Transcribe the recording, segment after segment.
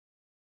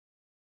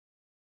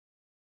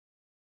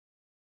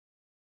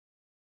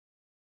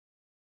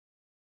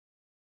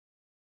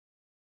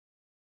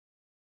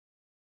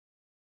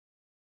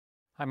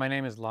Hi, my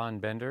name is Lon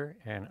Bender,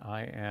 and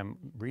I am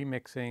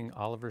remixing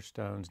Oliver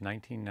Stone's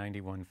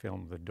 1991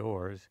 film The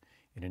Doors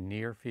in a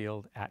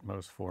near-field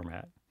Atmos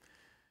format.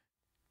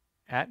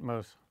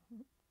 Atmos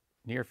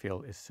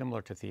near-field is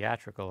similar to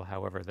theatrical,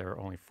 however, there are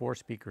only 4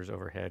 speakers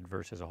overhead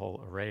versus a whole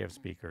array of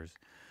speakers.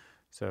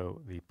 So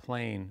the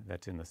plane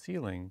that's in the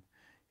ceiling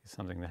is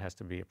something that has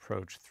to be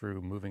approached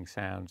through moving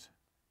sounds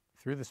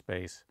through the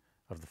space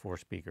of the 4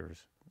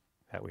 speakers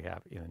that we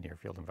have in the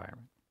near-field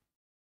environment.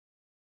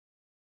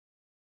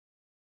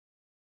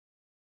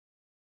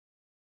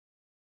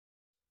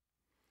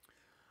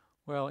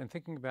 Well, in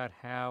thinking about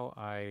how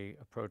I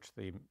approach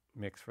the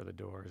mix for The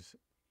Doors,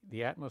 the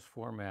Atmos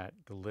format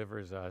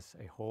delivers us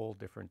a whole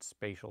different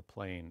spatial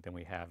plane than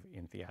we have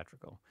in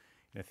theatrical.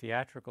 In a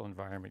theatrical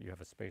environment, you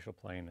have a spatial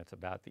plane that's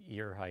about the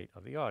ear height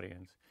of the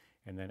audience,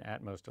 and then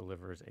Atmos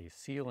delivers a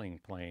ceiling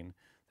plane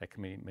that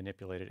can be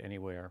manipulated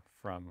anywhere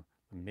from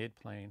the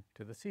mid-plane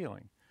to the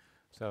ceiling.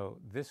 So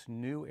this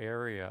new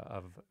area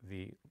of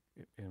the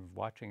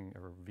watching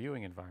or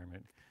viewing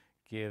environment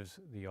gives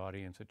the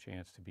audience a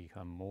chance to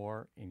become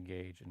more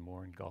engaged and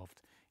more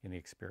engulfed in the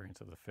experience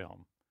of the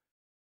film.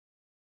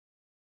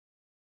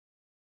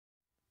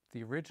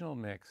 The original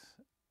mix,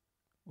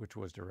 which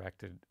was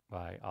directed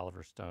by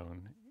Oliver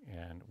Stone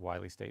and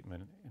Wiley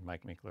Stateman and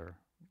Mike Minkler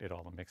did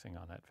all the mixing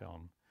on that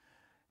film,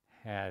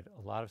 had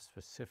a lot of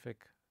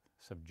specific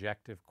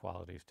subjective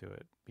qualities to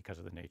it because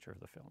of the nature of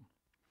the film.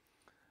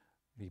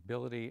 The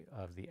ability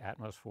of the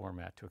Atmos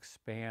format to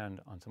expand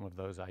on some of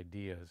those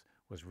ideas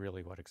was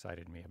really what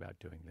excited me about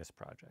doing this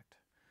project.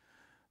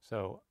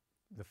 So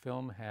the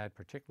film had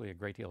particularly a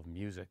great deal of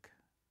music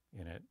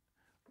in it,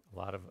 a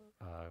lot of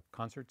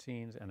concert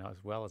scenes, and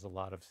as well as a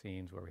lot of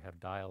scenes where we have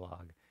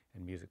dialogue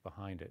and music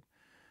behind it.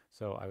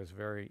 So I was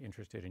very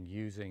interested in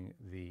using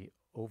the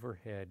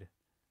overhead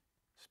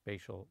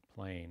spatial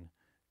plane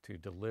to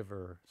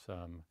deliver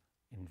some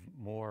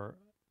more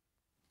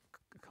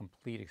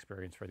complete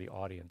experience for the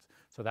audience.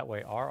 So that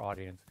way our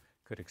audience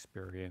could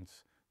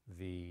experience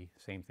the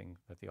same thing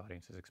that the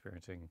audience is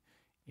experiencing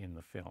in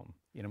the film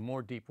in a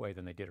more deep way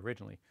than they did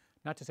originally.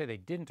 Not to say they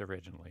didn't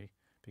originally,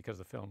 because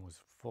the film was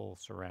full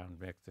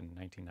surround mixed in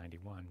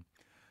 1991,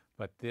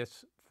 but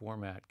this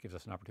format gives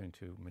us an opportunity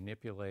to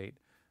manipulate,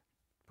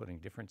 putting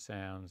different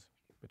sounds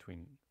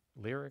between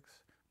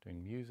lyrics,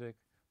 between music,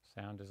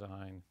 sound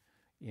design,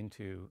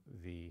 into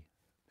the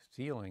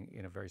ceiling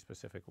in a very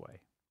specific way.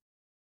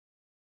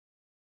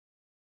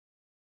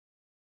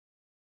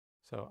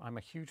 So I'm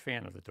a huge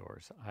fan of The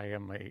Doors. I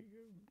am a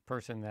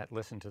person that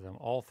listened to them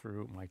all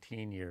through my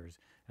teen years.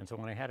 And so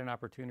when I had an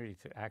opportunity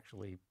to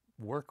actually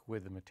work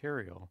with the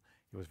material,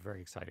 it was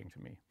very exciting to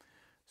me.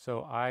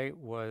 So I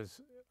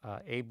was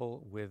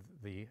able, with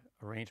the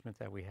arrangement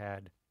that we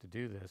had to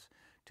do this,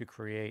 to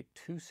create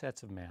 2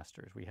 sets of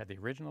masters. We had the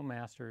original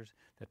masters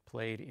that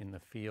played in the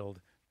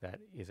field that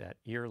is at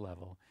ear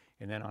level,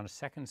 and then on a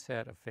second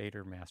set of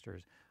fader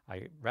masters,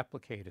 I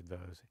replicated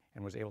those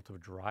and was able to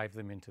drive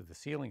them into the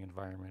ceiling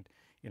environment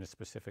in a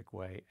specific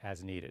way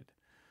as needed.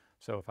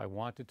 So if I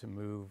wanted to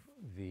move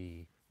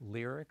the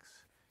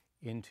lyrics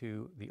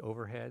into the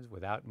overheads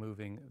without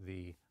moving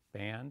the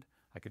band,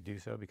 I could do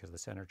so because the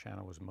center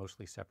channel was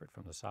mostly separate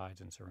from the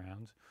sides and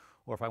surrounds.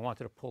 Or if I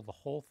wanted to pull the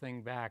whole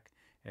thing back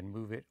and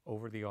move it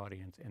over the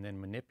audience and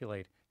then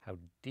manipulate how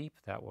deep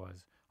that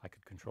was, I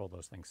could control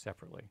those things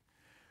separately.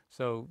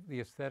 So the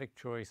aesthetic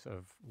choice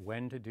of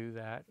when to do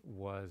that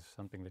was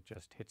something that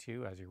just hits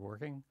you as you're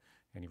working,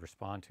 and you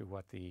respond to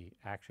what the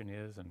action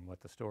is and what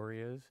the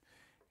story is.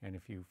 And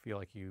if you feel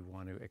like you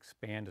want to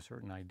expand a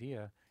certain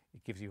idea,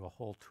 it gives you a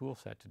whole tool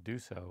set to do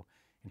so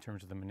in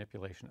terms of the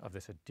manipulation of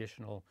this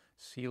additional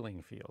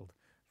ceiling field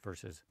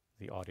versus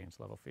the audience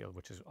level field,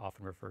 which is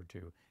often referred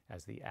to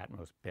as the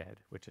Atmos bed,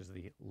 which is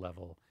the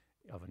level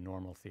of a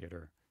normal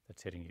theater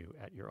that's hitting you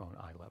at your own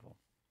eye level.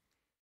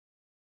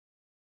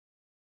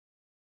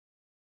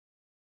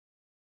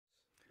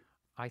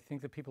 I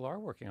think that people are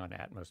working on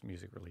Atmos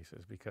music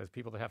releases because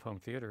people that have home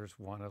theaters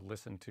want to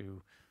listen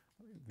to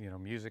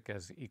music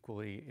as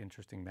equally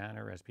interesting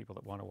manner as people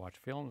that want to watch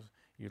films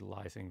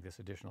utilizing this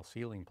additional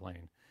ceiling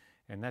plane.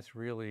 And that's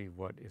really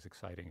what is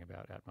exciting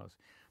about Atmos.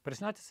 But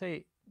it's not to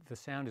say the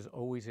sound is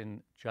always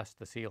in just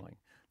the ceiling.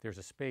 There's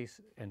a space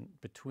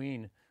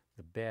between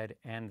the bed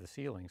and the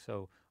ceiling.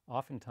 So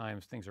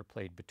oftentimes things are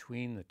played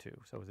between the two.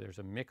 So there's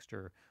a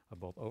mixture of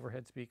both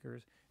overhead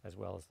speakers as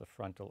well as the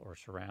frontal or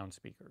surround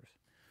speakers.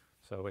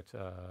 So it's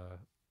a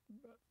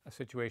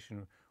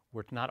situation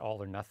where it's not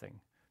all or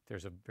nothing.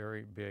 There's a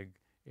very big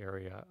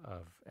area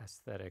of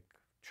aesthetic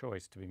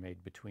choice to be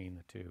made between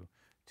the two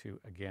to,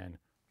 again,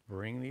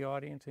 bring the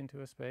audience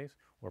into a space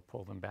or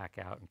pull them back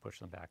out and push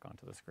them back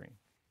onto the screen.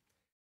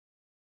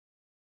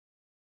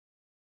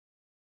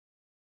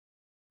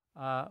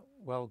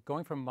 Well,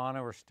 going from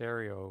mono or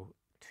stereo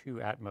to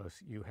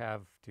Atmos, you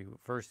have to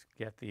first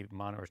get the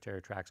mono or stereo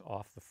tracks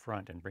off the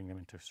front and bring them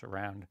into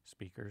surround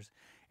speakers,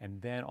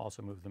 and then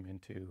also move them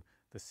into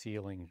the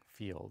ceiling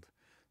field.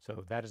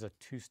 So that is a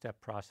 2-step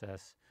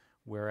process,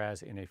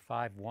 whereas in a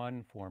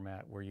 5:1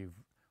 format where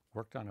you've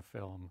worked on a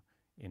film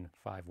in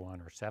 5.1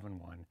 or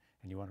 7.1,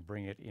 and you want to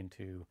bring it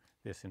into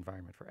this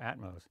environment for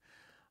Atmos.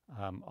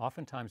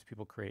 Oftentimes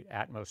people create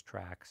Atmos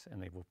tracks,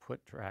 and they will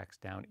put tracks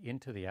down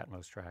into the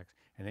Atmos tracks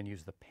and then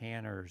use the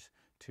panners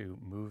to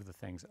move the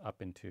things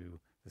up into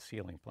the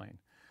ceiling plane.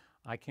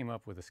 I came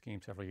up with a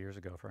scheme several years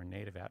ago for a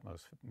native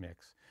Atmos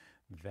mix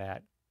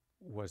that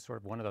was sort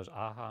of one of those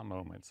aha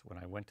moments when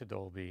I went to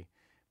Dolby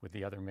with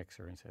the other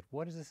mixer and said,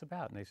 "What is this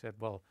about?" And they said,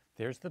 "Well,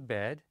 there's the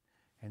bed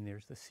and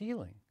there's the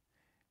ceiling."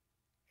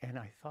 And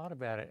I thought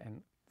about it,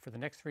 and for the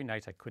next 3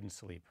 nights I couldn't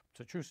sleep. It's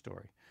a true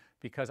story,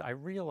 because I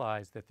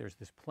realized that there's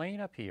this plane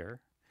up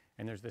here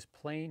and there's this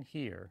plane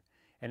here,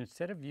 and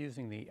instead of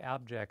using the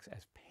objects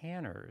as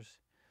panners,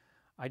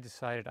 I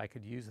decided I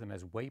could use them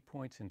as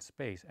waypoints in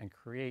space and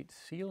create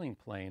ceiling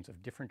planes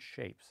of different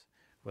shapes,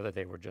 whether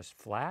they were just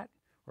flat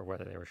or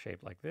whether they were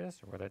shaped like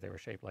this or whether they were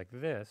shaped like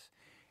this.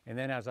 And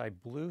then as I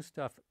blew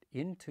stuff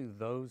into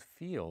those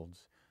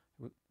fields,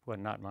 well,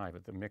 not mine,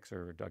 but the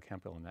mixer, Doug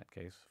Hemphill in that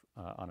case,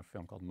 on a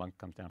film called Monk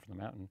Comes Down from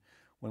the Mountain,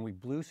 when we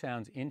blew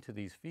sounds into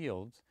these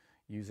fields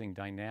using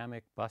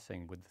dynamic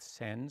busing with the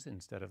sends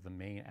instead of the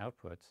main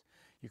outputs,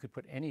 you could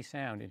put any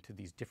sound into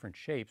these different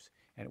shapes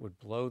and it would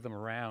blow them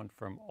around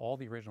from all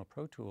the original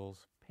Pro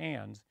Tools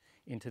pans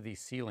into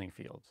these ceiling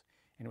fields.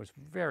 And it was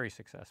very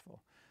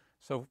successful.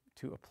 So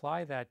to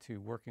apply that to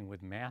working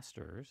with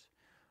masters,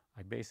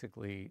 I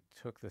basically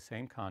took the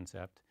same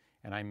concept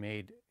and I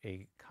made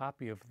a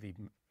copy of the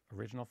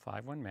original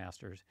 5.1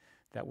 masters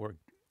that were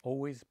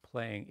always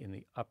playing in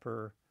the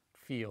upper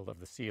field of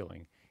the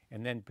ceiling.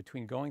 And then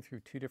between going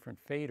through 2 different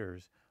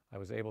faders, I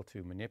was able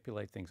to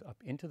manipulate things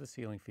up into the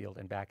ceiling field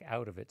and back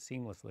out of it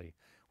seamlessly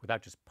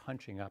without just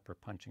punching up or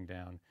punching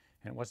down.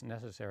 And it wasn't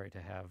necessary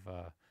to have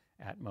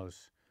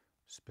Atmos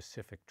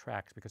specific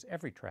tracks, because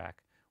every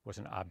track was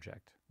an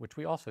object, which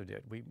we also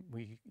did.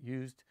 We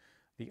used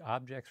the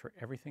objects for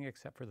everything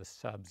except for the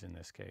subs in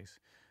this case,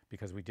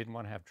 because we didn't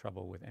want to have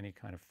trouble with any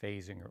kind of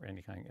phasing or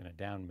any kind in a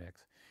down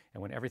mix.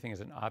 And when everything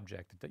is an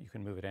object, that you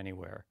can move it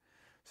anywhere.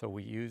 So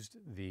we used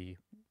the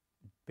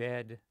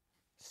bed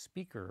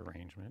speaker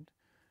arrangement.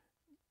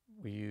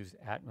 We used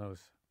Atmos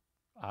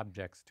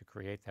objects to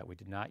create that. We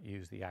did not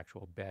use the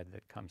actual bed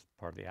that comes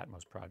part of the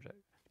Atmos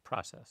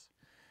process.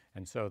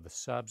 And so the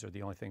subs are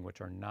the only thing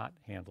which are not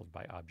handled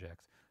by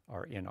objects,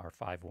 are in our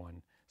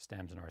 5.1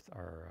 stems and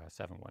our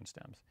 7.1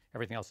 stems.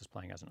 Everything else is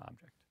playing as an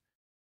object.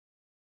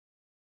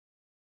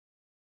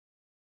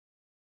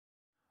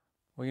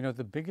 Well, you know,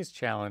 the biggest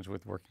challenge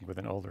with working with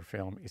an older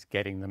film is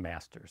getting the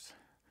masters.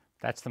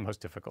 That's the most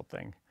difficult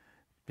thing,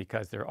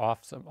 because they're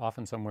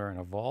often somewhere in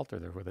a vault, or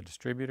they're with a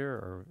distributor,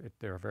 or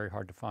they're very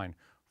hard to find.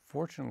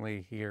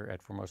 Fortunately, here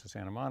at Formosa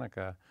Santa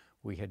Monica,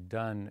 we had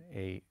done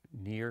a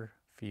near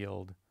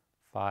field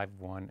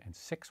 5.1 and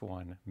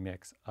 6.1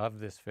 mix of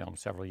this film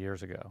several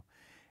years ago.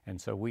 And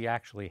so we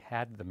actually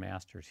had the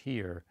masters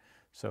here,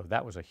 so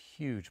that was a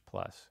huge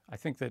plus. I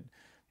think that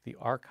the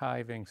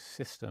archiving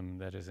system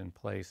that is in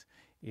place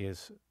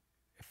is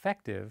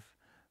effective,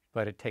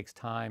 but it takes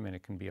time and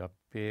it can be a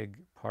big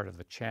part of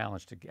the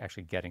challenge to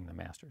actually getting the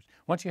masters.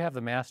 Once you have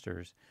the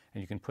masters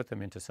and you can put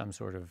them into some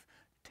sort of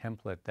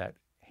template that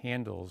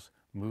handles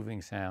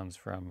moving sounds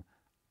from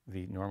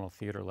the normal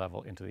theater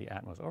level into the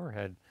Atmos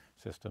overhead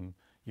system,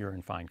 you're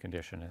in fine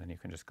condition, and then you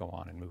can just go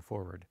on and move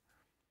forward.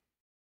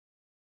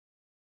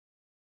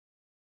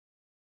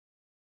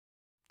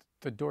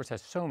 The Doors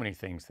has so many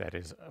things that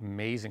is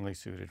amazingly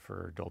suited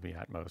for Dolby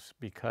Atmos,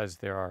 because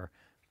there are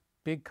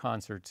big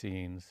concert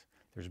scenes,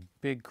 there's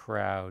big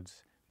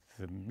crowds,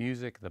 the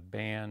music, the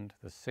band,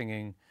 the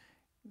singing,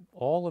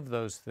 all of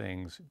those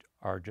things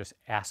are just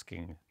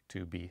asking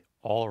to be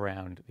all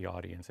around the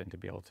audience and to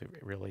be able to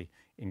really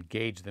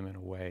engage them in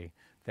a way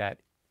that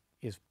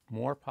is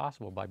more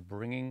possible by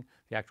bringing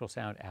the actual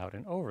sound out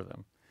and over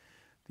them.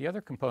 The other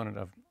component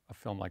of a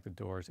film like The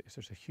Doors is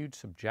there's a huge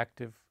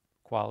subjective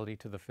quality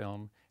to the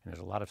film, and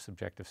there's a lot of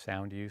subjective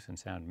sound use and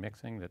sound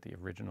mixing that the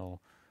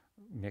original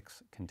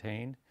mix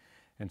contained.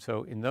 And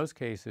so in those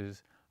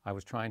cases, I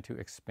was trying to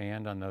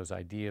expand on those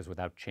ideas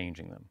without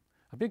changing them.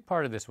 A big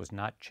part of this was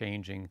not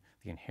changing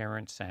the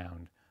inherent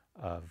sound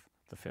of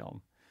the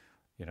film.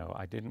 You know,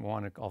 I didn't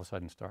want to all of a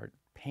sudden start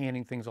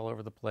panning things all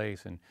over the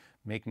place and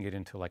making it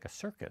into like a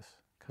circus,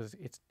 because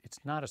it's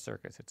not a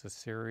circus. It's a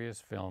serious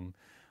film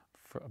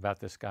about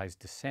this guy's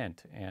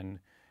descent, and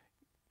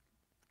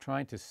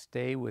trying to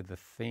stay with the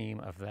theme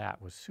of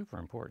that was super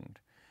important.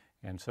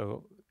 And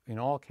so in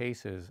all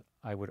cases,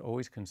 I would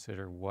always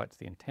consider what's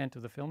the intent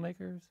of the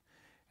filmmakers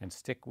and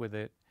stick with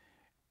it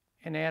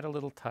and add a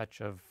little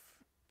touch of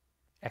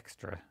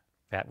extra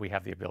that we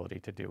have the ability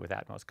to do with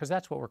Atmos, because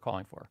that's what we're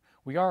calling for.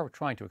 We are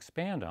trying to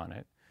expand on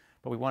it,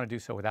 but we want to do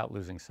so without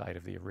losing sight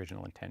of the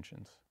original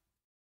intentions.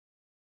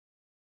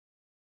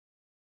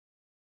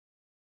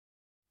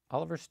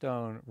 Oliver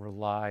Stone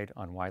relied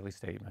on Wiley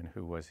Stateman,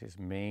 who was his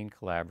main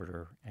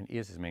collaborator and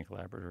is his main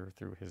collaborator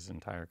through his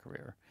entire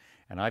career.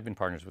 And I've been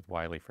partners with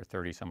Wiley for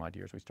 30 some odd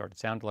years. We started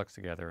Sound Deluxe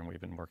together, and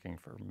we've been working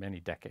for many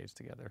decades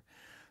together.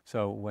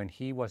 So when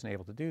he wasn't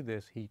able to do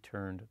this, he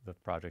turned the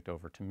project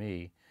over to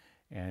me.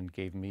 and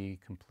gave me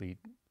complete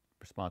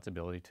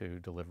responsibility to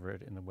deliver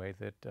it in the way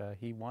that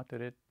he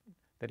wanted it,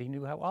 that he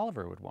knew how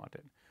Oliver would want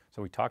it.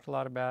 So we talked a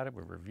lot about it,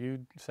 we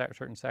reviewed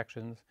certain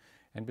sections,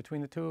 and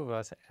between the two of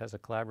us, as a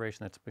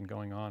collaboration that's been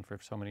going on for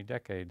so many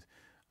decades,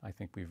 I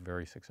think we've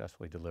very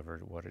successfully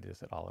delivered what it is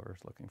that Oliver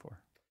is looking for.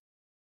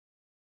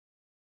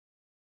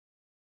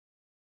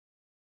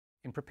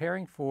 In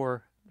preparing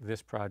for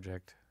this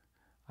project,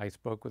 I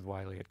spoke with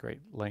Wiley at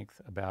great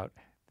length about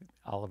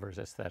Oliver's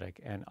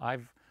aesthetic, and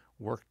I've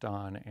worked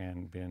on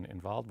and been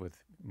involved with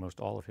most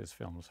all of his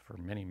films for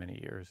many, many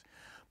years.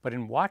 But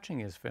in watching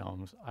his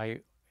films,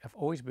 I have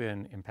always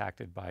been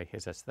impacted by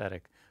his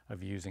aesthetic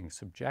of using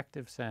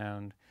subjective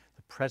sound,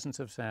 the presence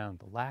of sound,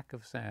 the lack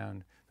of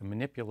sound, the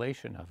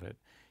manipulation of it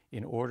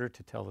in order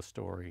to tell the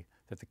story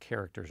that the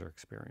characters are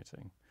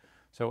experiencing.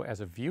 So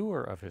as a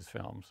viewer of his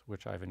films,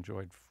 which I've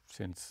enjoyed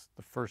since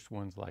the first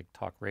ones like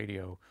Talk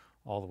Radio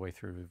all the way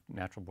through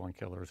Natural Born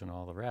Killers and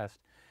all the rest,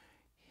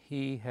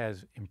 he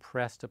has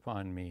impressed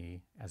upon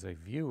me as a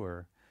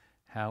viewer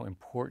how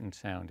important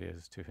sound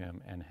is to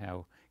him and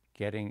how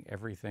getting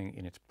everything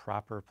in its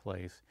proper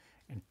place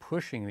and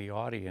pushing the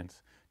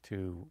audience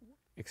to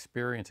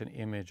experience an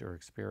image or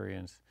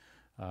experience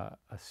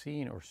a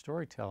scene or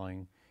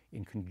storytelling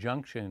in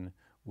conjunction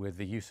with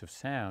the use of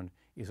sound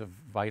is of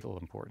vital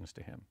importance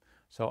to him.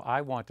 So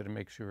I wanted to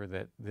make sure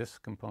that this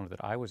component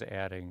that I was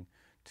adding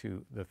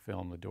to the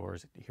film The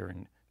Doors here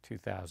in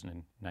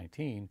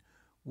 2019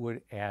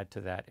 would add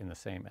to that in the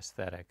same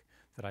aesthetic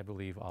that I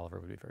believe Oliver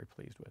would be very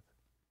pleased with.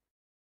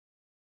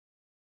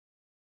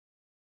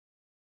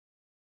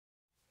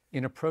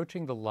 In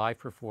approaching the live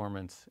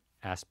performance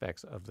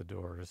aspects of The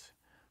Doors,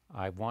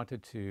 I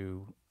wanted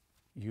to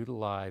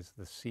utilize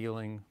the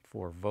ceiling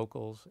for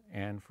vocals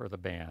and for the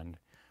band,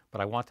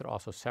 but I wanted to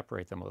also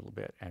separate them a little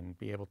bit and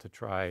be able to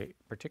try,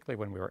 particularly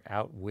when we were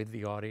out with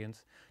the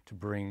audience, to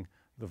bring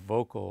the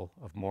vocal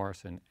of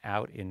Morrison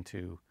out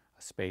into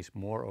a space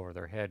more over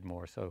their head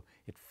more, so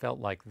it felt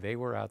like they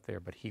were out there,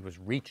 but he was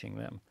reaching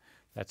them.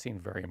 That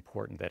seemed very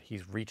important, that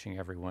he's reaching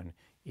everyone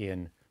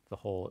in the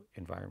whole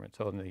environment.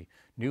 So in the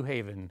New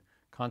Haven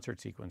concert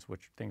sequence,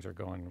 which things are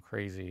going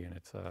crazy and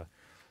it's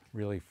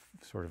really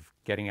sort of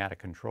getting out of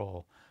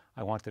control,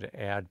 I wanted to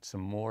add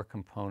some more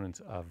components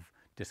of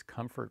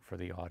discomfort for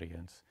the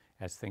audience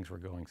as things were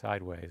going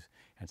sideways.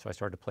 And so I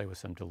started to play with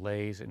some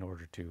delays in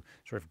order to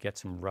sort of get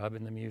some rub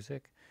in the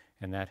music,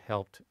 and that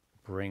helped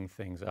bring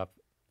things up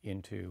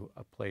into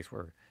a place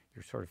where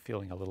you're sort of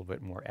feeling a little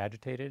bit more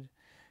agitated.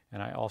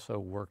 And I also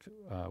worked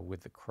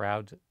with the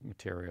crowd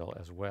material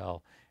as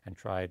well and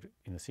tried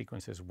in the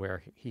sequences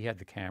where he had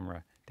the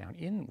camera down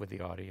in with the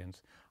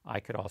audience, I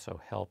could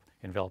also help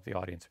envelop the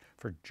audience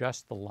for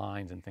just the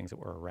lines and things that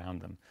were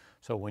around them.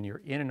 So when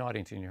you're in an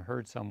audience and you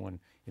heard someone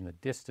in the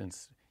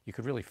distance, you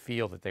could really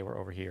feel that they were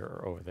over here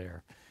or over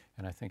there.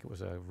 And I think it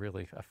was a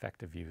really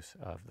effective use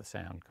of the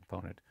sound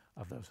component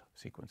of those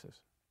sequences.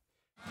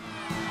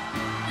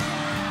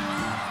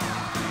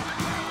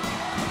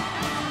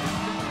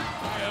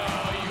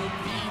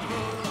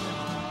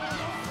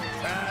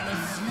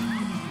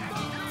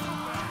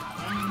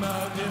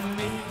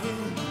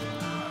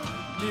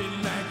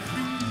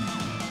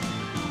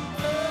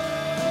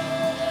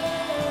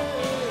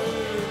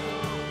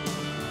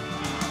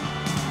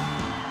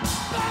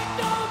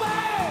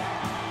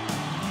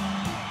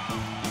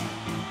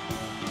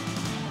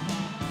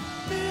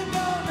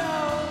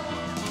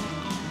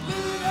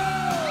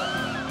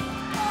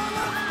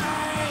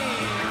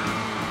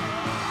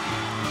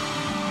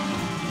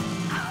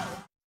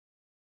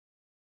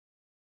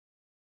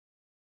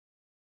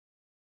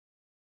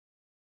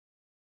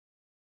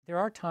 There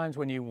are times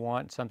when you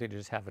want something to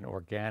just have an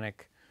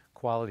organic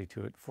quality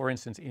to it. For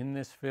instance, in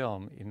this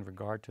film, in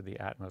regard to the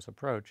Atmos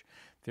approach,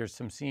 there's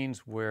some scenes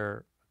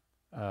where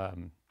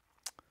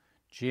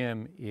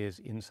Jim is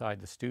inside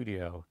the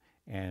studio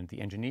and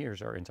the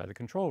engineers are inside the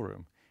control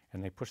room,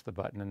 and they push the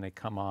button and they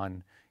come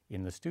on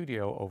in the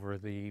studio over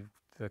the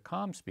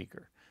comm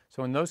speaker.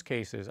 So in those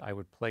cases, I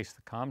would place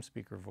the comm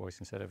speaker voice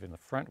instead of in the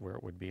front where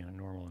it would be in a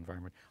normal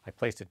environment. I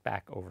placed it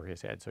back over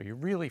his head. So you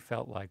really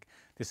felt like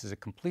this is a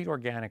complete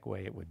organic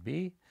way it would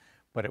be,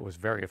 but it was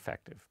very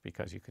effective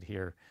because you could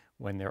hear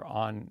when they're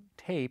on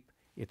tape,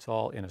 it's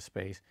all in a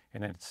space,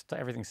 and then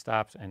everything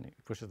stops and it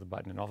pushes the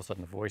button, and all of a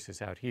sudden the voice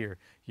is out here.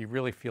 You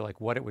really feel like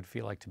what it would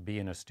feel like to be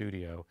in a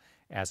studio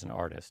as an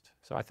artist.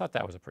 So I thought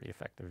that was a pretty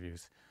effective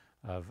use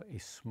of a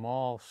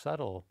small,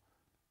 subtle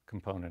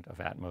component of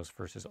Atmos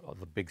versus all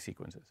the big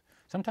sequences.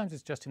 Sometimes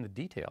it's just in the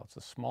detail. It's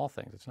the small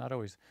things. It's not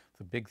always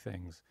the big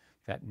things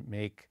that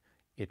make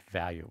it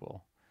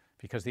valuable,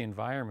 because the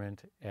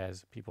environment,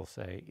 as people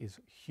say, is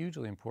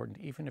hugely important,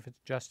 even if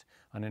it's just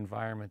an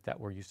environment that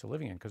we're used to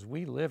living in, because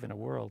we live in a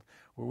world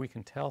where we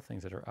can tell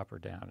things that are up or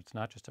down. It's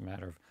not just a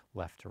matter of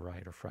left to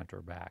right or front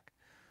or back.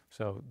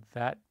 So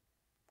that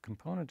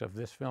component of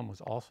this film was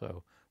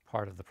also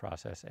part of the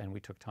process, and we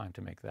took time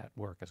to make that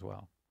work as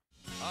well.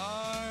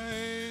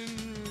 I'm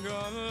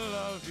gonna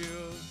love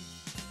you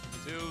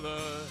till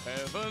the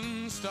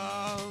heavens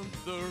stop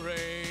the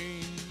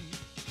rain.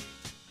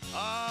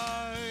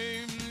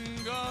 I'm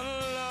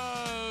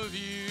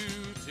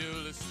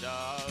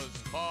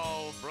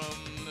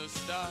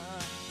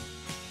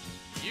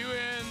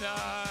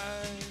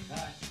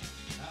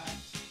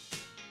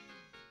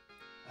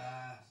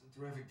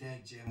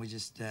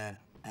just had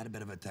a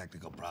bit of a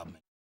technical problem.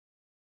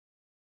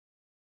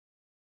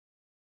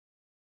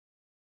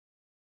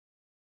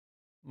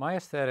 My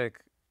aesthetic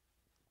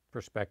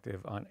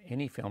perspective on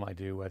any film I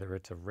do, whether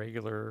it's a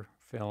regular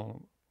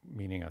film,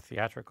 meaning a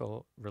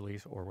theatrical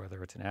release, or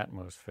whether it's an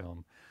Atmos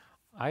film,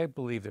 I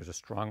believe there's a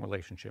strong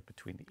relationship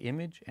between the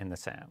image and the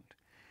sound.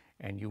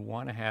 And you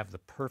want to have the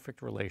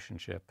perfect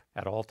relationship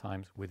at all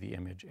times with the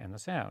image and the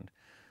sound.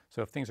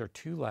 So if things are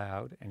too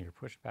loud and you're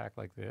pushed back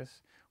like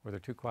this, or they're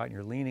too quiet and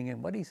you're leaning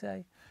in, what do you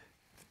say?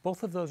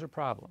 Both of those are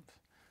problems.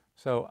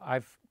 So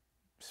I've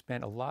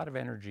spent a lot of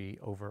energy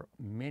over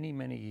many,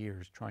 many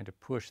years trying to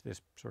push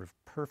this sort of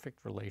perfect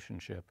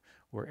relationship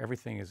where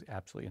everything is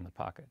absolutely in the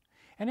pocket.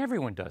 And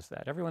everyone does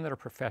that. Everyone that are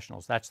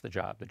professionals, that's the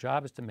job. The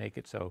job is to make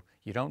it so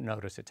you don't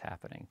notice it's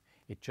happening.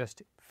 It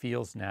just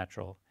feels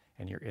natural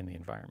and you're in the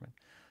environment.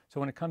 So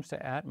when it comes to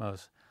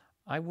Atmos,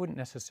 I wouldn't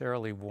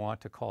necessarily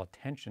want to call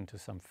attention to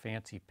some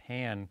fancy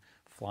pan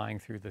flying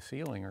through the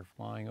ceiling or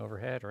flying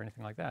overhead or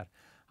anything like that.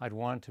 I'd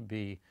want it to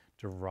be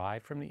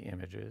derived from the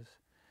images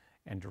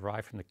and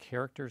derived from the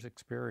character's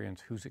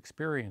experience, who's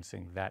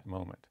experiencing that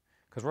moment.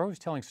 Because we're always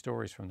telling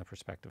stories from the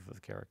perspective of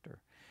the character.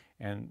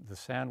 And the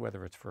sound,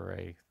 whether it's for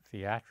a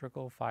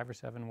theatrical 5 or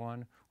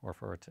 7.1 or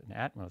for it's an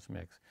Atmos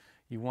mix,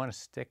 you want to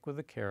stick with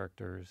the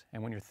characters.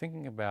 And when you're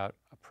thinking about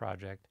a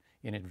project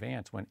in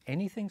advance, when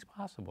anything's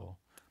possible,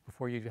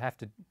 before you have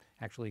to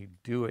actually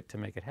do it to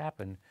make it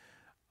happen,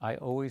 I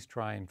always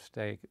try and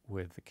stay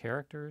with the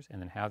characters and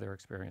then how they're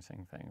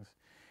experiencing things.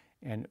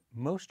 And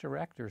most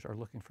directors are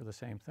looking for the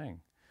same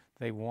thing.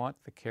 They want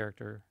the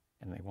character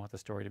and they want the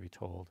story to be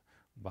told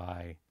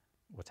by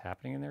what's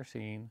happening in their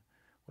scene,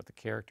 what the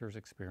character is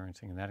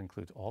experiencing, and that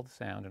includes all the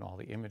sound and all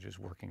the images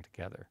working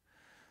together.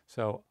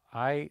 So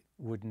I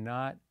would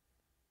not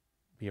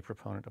be a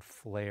proponent of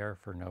flair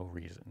for no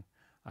reason.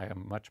 I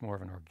am much more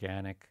of an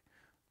organic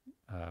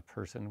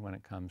person when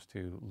it comes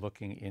to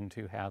looking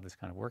into how this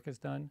kind of work is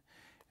done.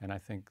 And I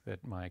think that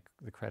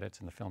the credits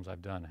and the films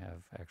I've done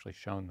have actually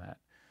shown that,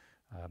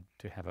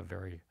 to have a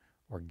very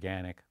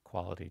organic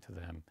quality to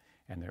them.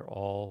 And they're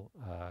all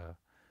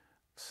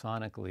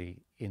sonically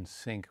in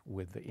sync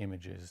with the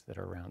images that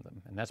are around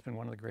them. And that's been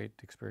one of the great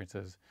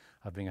experiences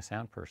of being a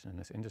sound person in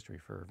this industry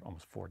for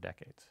almost 4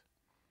 decades.